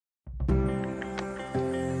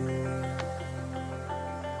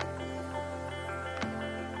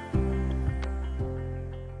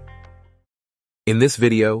In this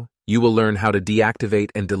video, you will learn how to deactivate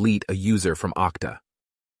and delete a user from Okta.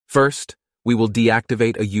 First, we will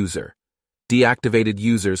deactivate a user. Deactivated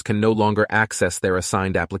users can no longer access their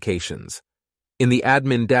assigned applications. In the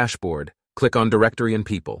admin dashboard, click on Directory and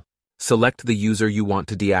People. Select the user you want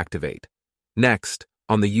to deactivate. Next,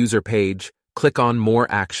 on the user page, click on More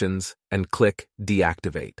Actions and click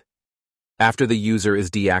Deactivate. After the user is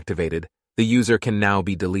deactivated, the user can now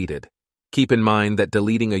be deleted. Keep in mind that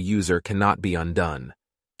deleting a user cannot be undone.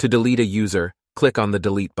 To delete a user, click on the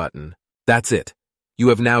Delete button. That's it. You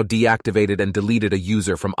have now deactivated and deleted a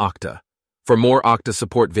user from Okta. For more Okta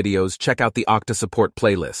support videos, check out the Okta support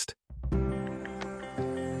playlist.